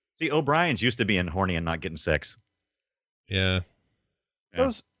 See, O'Brien's used to being horny and not getting sex. Yeah.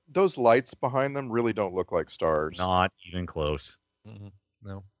 Yeah. Those lights behind them really don't look like stars. Not even close.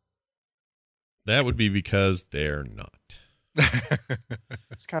 No. That would be because they're not.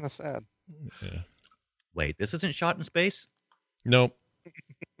 It's kind of sad. Yeah. Wait, this isn't shot in space? Nope.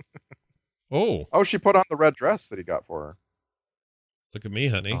 Oh, Oh, she put on the red dress that he got for her. look at me,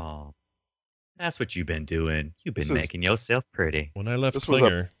 honey. Oh, that's what you've been doing. You've been This is- making yourself pretty. When I left This was a-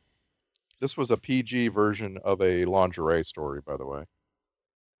 Klinger, This was a PG version of a lingerie story, by the way.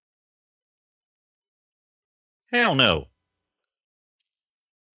 Hell no.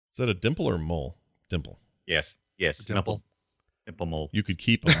 is that a dimple or mole? Dimple. Yes. Dimple. Dimple mole. You could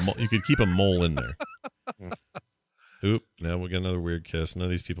keep a mole in there. Oop! Now we got another weird kiss. None of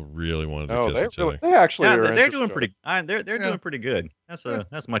these people really wanted to No, kiss each other. they actually Yeah, are they're into doing each pretty. They're Yeah. doing pretty good.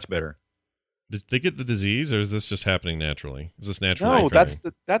 That's much better. Did they get the disease, or is this just happening naturally? Is this other. naturally? No,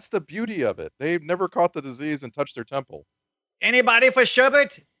 occurring? that's the beauty of it. They've never caught the disease and touched their temple. Anybody for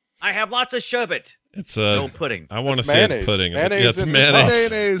sherbet? I have lots of sherbet. It's No pudding. I want to It's say it's mayonnaise. pudding. Mayonnaise Yeah, it's in- mayonnaise.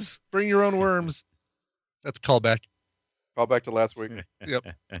 Mayonnaise. Bring your own worms. That's a callback. Call back to last week. Yep.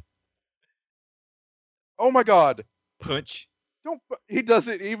 Oh my God! Punch. He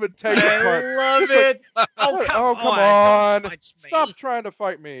doesn't even take a I punch. love He's like, it. Oh, come on! Don't punch me. Stop trying to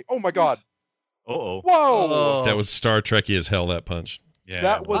fight me! Oh my God! Uh-oh. Whoa! Oh. That was Star Trekky as hell. That punch. Yeah.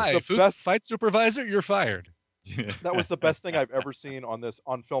 That was Hi, the food best. fight supervisor. You're fired. That was the best thing I've ever seen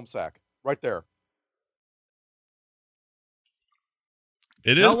on Film Sack. Right there.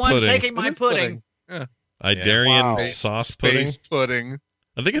 It is No one's pudding. taking my It is pudding. Idarian Wow. sauce pudding. Space pudding.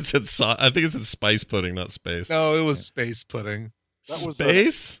 I think it said I think it said spice pudding, not space. No, it was space pudding. That was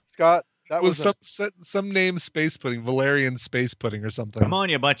Space. Scott, that It was was some name space pudding, Valerian space pudding or something. Come on,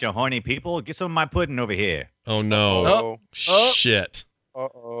 you bunch of horny people. Get some of my pudding over here. Oh no! Oh, Shit!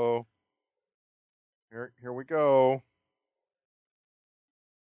 uh-oh. Here we go.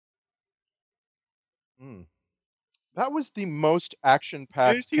 That was the most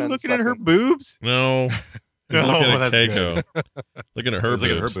action-packed. Is he 10 looking at her seconds. boobs? No. He's No, looking at that's Keiko. Looking at her Look at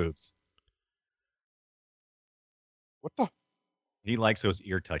her boobs. boobs. What the? He likes those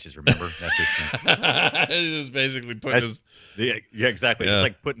ear touches, remember? That's his thing. He was basically putting his. Yeah, exactly. Yeah. It's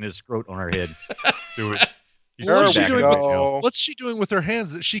like putting his scrot on her head. Do it. He's There What's we she doing back with- in the go. What's she doing with her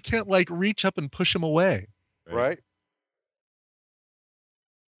hands that she can't like reach up and push him away? show. Right?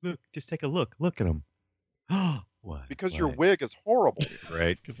 Look, just take a look. Look at him. What? Because your What? wig is horrible.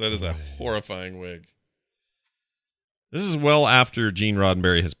 Right. Because that is a horrifying wig. This is well after Gene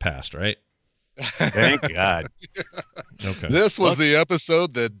Roddenberry has passed, right? Thank God. Okay. This was the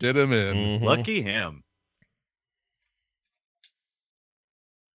episode that did him in. Mhm. Lucky him.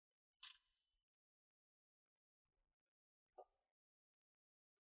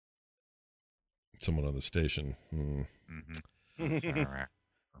 Someone on the station.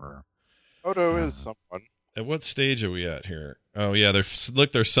 Odo is someone. At what stage are we at here? Oh yeah, they're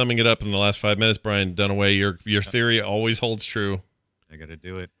summing it up in the last 5 minutes. Brian Dunaway, your theory always holds true. I got to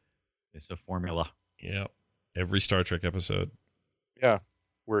do it. It's a formula. Yeah, every Star Trek episode. Yeah.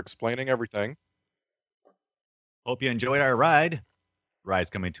 We're explaining everything. Hope you enjoyed our ride. Ride's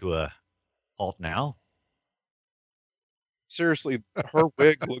coming to a halt now. Seriously, her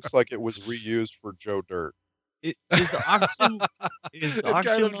wig looks like it was reused for Joe Dirt. Is the oxygen? Is the It kind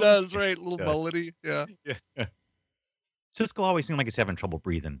oxygen? of does, right? Little Does. mullety. Yeah. Yeah. Cisco always seemed like he's having trouble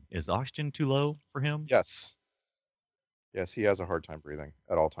breathing. Is the oxygen too low for him? Yes. Yes, he has a hard time breathing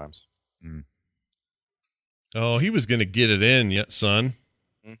at all times. Mm. Oh, he was going to get it in, yet, son.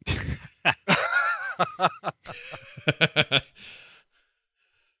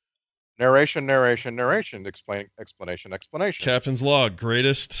 Narration, explanation. Captain's log,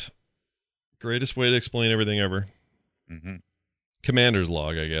 greatest way to explain everything ever. Mm-hmm. Commander's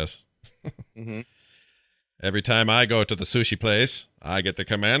log, I guess. Mm-hmm. Every time I go to the sushi place, I get the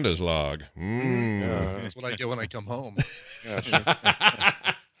commander's log. That's what I get when I come home.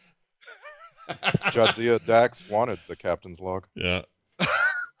 Jadzia Dax wanted the captain's log. Yeah,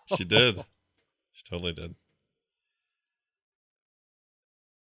 she did. She totally did.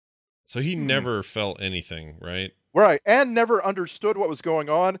 So he never felt anything, right? Right, and never understood what was going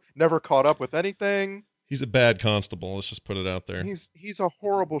on, never caught up with anything. He's a bad constable. Let's just put it out there. He's a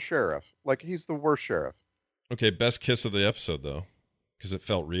horrible sheriff. Like, he's the worst sheriff. Okay, best kiss of the episode, though, because it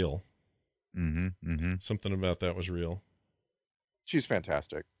felt real. Mm-hmm. Mm-hmm. Something about that was real. She's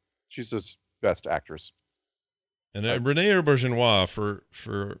fantastic. She's the best actress. And Rene Auberjonois,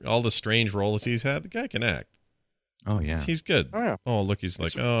 for all the strange roles he's had, the guy can act. Oh, yeah. He's good. Oh, yeah. Oh, look, he's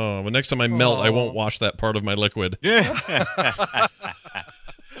like, well, next time I melt, I won't wash that part of my liquid. Yeah.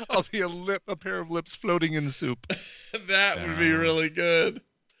 I'll be a pair of lips floating in soup. That would be really good.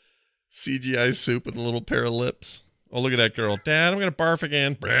 CGI soup with a little pair of lips. Oh, look at that girl. Dad, I'm going to barf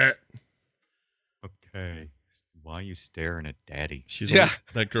again. Brat. Okay. Why are you staring at Daddy?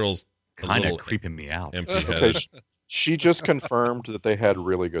 That girl's kind of creeping me out. Empty-headed. Okay, she just confirmed that they had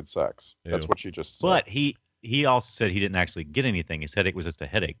really good sex. That's what she just said. But he also said he didn't actually get anything. He said it was just a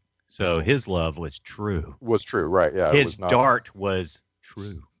headache. So his love was true. Was true, right? Yeah. His dart was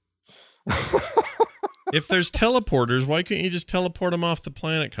true. If there's teleporters, why couldn't you just teleport them off the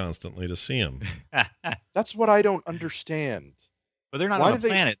planet constantly to see them? That's what I don't understand. But they're not on the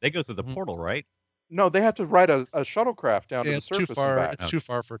planet. They go through the portal, right? No, they have to ride a shuttlecraft down to the It's surface. too far. And back. It's too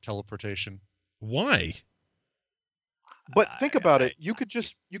far for teleportation. Why? But think about it. You could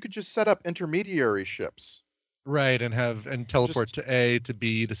just set up intermediary ships. Right, and teleport to A to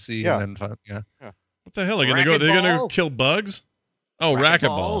B to C, and then What the hell? They're gonna kill bugs? Oh,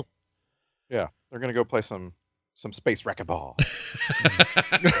 racquetball. Yeah, they're gonna go play some space racquetball.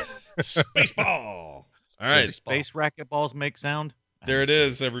 Space ball. All right. Space racquetballs make sound. There it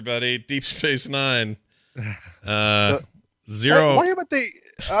is, everybody. Deep Space Nine. Zero. Why haven't they?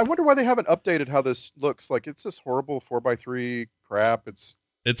 I wonder why they haven't updated how this looks. Like, it's this horrible 4x3 crap. It's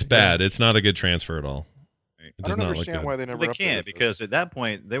bad. It's not a good transfer at all. It I does don't not look understand good. why they never. They can't, because at that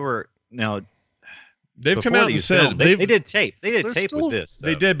point they were They've come out and said they did tape. They did tape still, with this. So.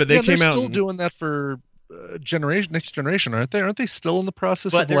 They did, but they came out still doing that for next generation, aren't they? Aren't they still in the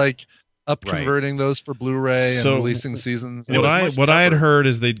process But of converting those for Blu-ray and releasing seasons? What I had heard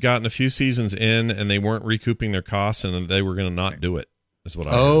is they'd gotten a few seasons in and they weren't recouping their costs and they were going to not do it. Is what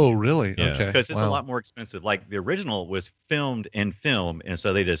I heard. Oh, really? Yeah. Okay. Because it's a lot more expensive. Like the original was filmed in film, and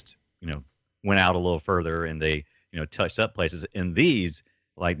so they just went out a little further and they touched up places. And these,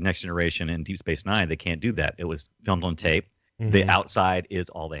 like Next Generation and Deep Space Nine, they can't do that. It was filmed on tape. Mm-hmm. The outside is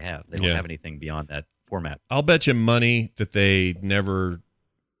all they have. They don't have anything beyond that format. I'll bet you money that they never.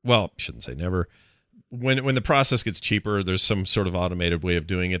 Well, I shouldn't say never. When the process gets cheaper, there's some sort of automated way of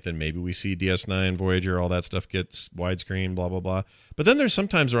doing it. Then maybe we see DS9, Voyager, all that stuff gets widescreen, blah blah blah. But then there's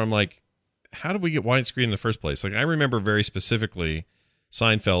sometimes where I'm like, how did we get widescreen in the first place? Like I remember very specifically,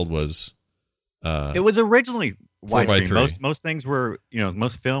 Seinfeld was. It was originally 4x3. Most things were,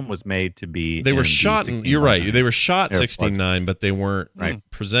 most film was made to be. They were shot. You're right. They were shot 16:9, but they weren't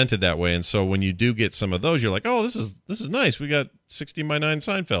presented that way. And so when you do get some of those, you're like, oh, this is nice. We got 16:9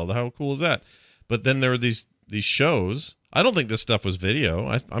 Seinfeld. How cool is that? But then there were these shows. I don't think this stuff was video.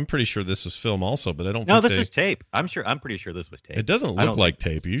 I'm pretty sure this was film also, but I don't. No, this is tape. I'm pretty sure this was tape. It doesn't look like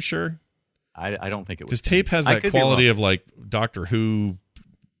tape. Are you sure? I don't think it was. Because tape has that quality of like Doctor Who.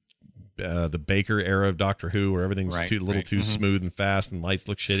 The Baker era of Doctor Who, where everything's too mm-hmm. smooth and fast, and lights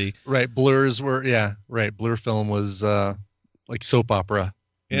look shitty. Right, Blur film was like soap opera.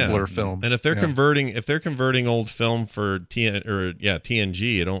 Blur film. And if they're converting old film for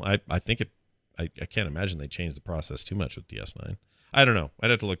TNG, I think I can't imagine they changed the process too much with DS9. I don't know.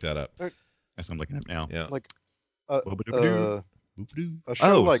 I'd have to look that up. That's what I'm looking at now. Yeah, like a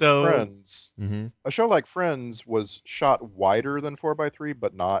show like Friends. Mm-hmm. A show like Friends was shot wider than 4x3,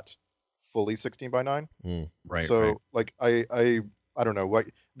 but not fully 16:9. Right. So like I don't know what.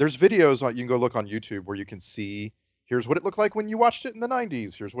 There's videos you can go look on YouTube where you can see. Here's what it looked like when you watched it in the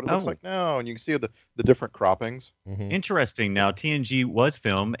 90s. Here's what it looks like now, and you can see the different croppings. Mm-hmm. Interesting. Now TNG was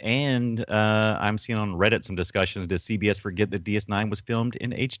filmed, and I'm seeing on Reddit some discussions. Did CBS forget that DS9 was filmed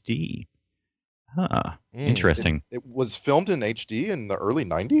in HD? Interesting. It was filmed in HD in the early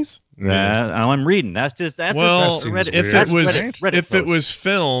 90s. I'm reading. That's well, just Reddit. if That's it was Reddit if it post. was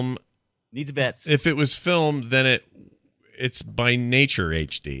film, Needs vets. if it was film, then it's by nature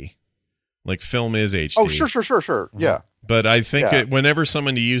HD. Like film is HD. Oh, sure. Yeah. But I think Yeah. whenever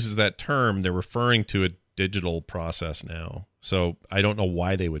somebody uses that term, they're referring to a digital process now. So I don't know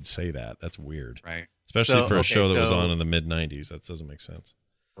why they would say that. That's weird. Right. Especially for a show that was so- on in the mid 90s. That doesn't make sense.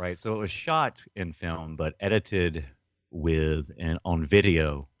 Right. So it was shot in film, but edited with and on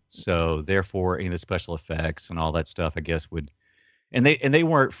video. So therefore, any of the special effects and all that stuff, I guess, and they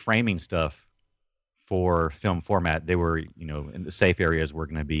weren't framing stuff for film format. They were, in the safe areas were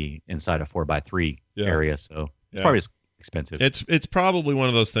going to be inside a 4x3 area. So it's probably expensive. It's probably one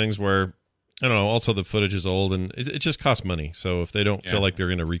of those things where, I don't know, also the footage is old and it just costs money. So if they don't feel like they're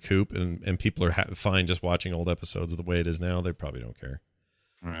going to recoup and people are fine just watching old episodes of the way it is now, they probably don't care.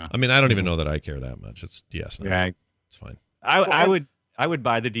 Yeah. I mean, I don't even know that I care that much. It's DS9. Yeah, it's fine. I would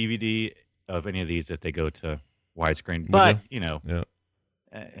buy the DVD of any of these if they go to widescreen. Would But you?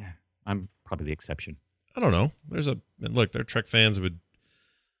 I'm probably the exception. I don't know. Look, they're Trek fans would,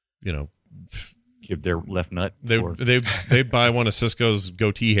 Give their left nut. They'd buy one of Cisco's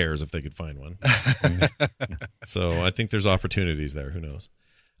goatee hairs if they could find one. So I think there's opportunities there. Who knows?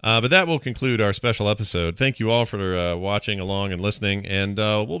 But that will conclude our special episode. Thank you all for watching along and listening. And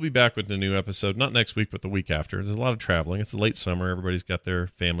we'll be back with a new episode, not next week, but the week after. There's a lot of traveling. It's late summer. Everybody's got their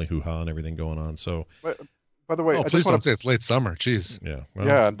family hoo-ha and everything going on. So, by the way, I please don't say it's late summer. Jeez. Yeah.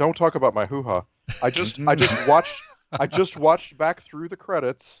 Yeah. Don't talk about my hoo-ha. I just watched back through the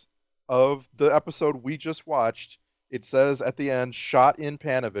credits of the episode we just watched. It says at the end, shot in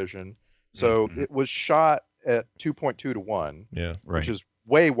Panavision. So it was shot at 2.2 to 1. Yeah. Which is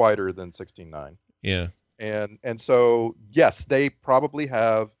way wider than 16:9. Yeah. And so yes, they probably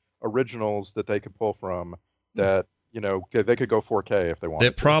have originals that they could pull from that, they could go 4K if they wanted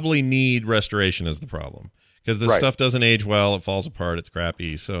That probably need restoration is the problem. Because the stuff doesn't age well, it falls apart, it's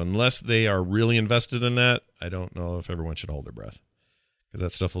crappy. So unless they are really invested in that, I don't know if everyone should hold their breath. Because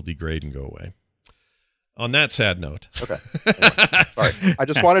that stuff will degrade and go away. On that sad note. Okay. Anyway, sorry. I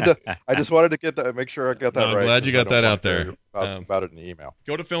just wanted to get that, make sure I got that right. I'm glad you got that out there. About it in the email.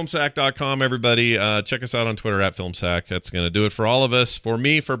 Go to filmsack.com, everybody. Check us out on Twitter at filmsack. That's going to do it for all of us. For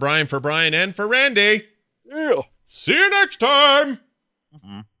me, for Brian, and for Randy. Yeah. See you next time.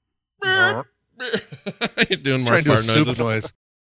 You're doing more fart noises. Noise.